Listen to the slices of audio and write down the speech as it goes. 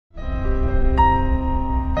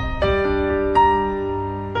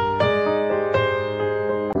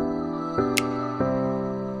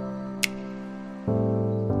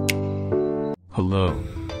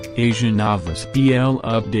Asian Novice BL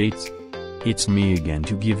updates. It's me again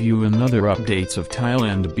to give you another updates of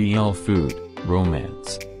Thailand BL food,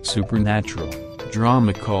 romance, supernatural,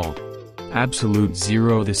 drama called Absolute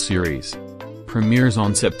Zero. The series premieres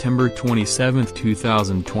on September 27,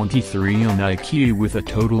 2023 on IQiyi with a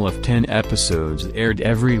total of 10 episodes aired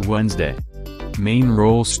every Wednesday. Main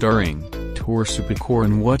role starring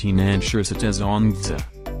Supakorn Wuttinansurasit as Ong-sa,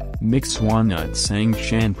 Mix Wanut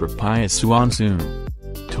Sangtianprapai as Suansoon,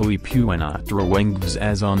 Toey Puwanat Ruengves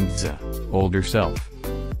as Ong-sa, older self,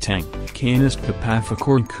 Teng, Kanist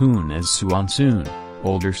Piyapaphakornkoon as Suansoon,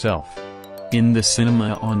 older self. In the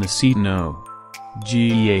cinema on the seat No.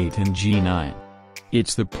 G8 and G9.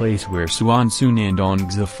 It's the place where Suansoon and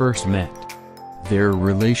Ongsa first met. Their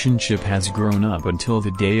relationship has grown up until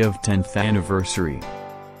the day of 10th anniversary.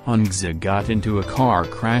 Ongsa got into a car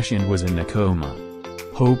crash and was in a coma.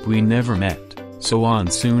 Hope we never met,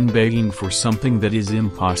 Suansoon begging for something that is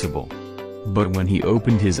impossible. But when he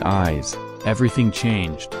opened his eyes, everything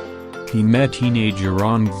changed. He met teenager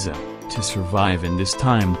Ongsa. To survive in this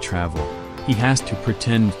time travel, he has to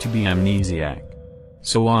pretend to be amnesiac.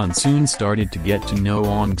 Suansoon started to get to know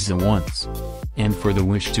Ongsa once. And for the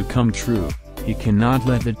wish to come true, he cannot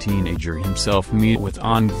let the teenager himself meet with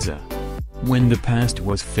Ongsa. When the past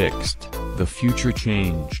was fixed, the future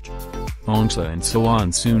changed. Ongsa and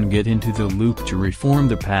Suansoon get into the loop to reform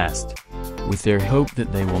the past, with their hope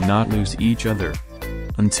that they will not lose each other,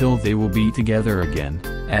 until they will be together again,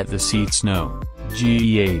 at the seats No.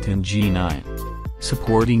 G8 and G9.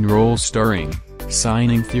 Supporting roles starring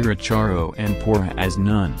Sangtianprapai and Pora as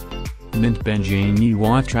Nun, Mint Benjani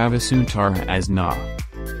Watravasuntara as Na,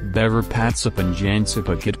 Bever Patsapan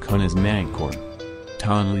Jansapakitkan as Mangkorn,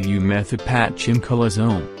 Tonliu Methapat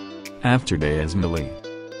Chimkulazone, Afterday as Mali,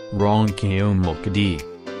 Rongkeo Mulkadi,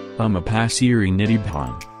 Pasiri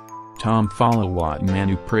Nidibhan, Tom Followat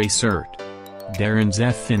Manu Prasert, Darren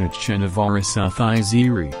Zethinich Navarasuthai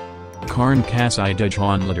Ziri, Karn Kasai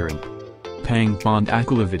Dajhan Littering, Pang Pond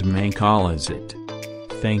Akalavit Mankalazit.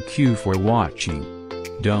 Thank you for watching.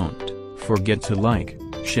 Don't forget to like,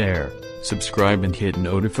 share, subscribe and hit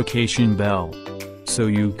notification bell, so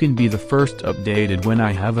you can be the first updated when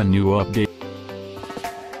I have a new update.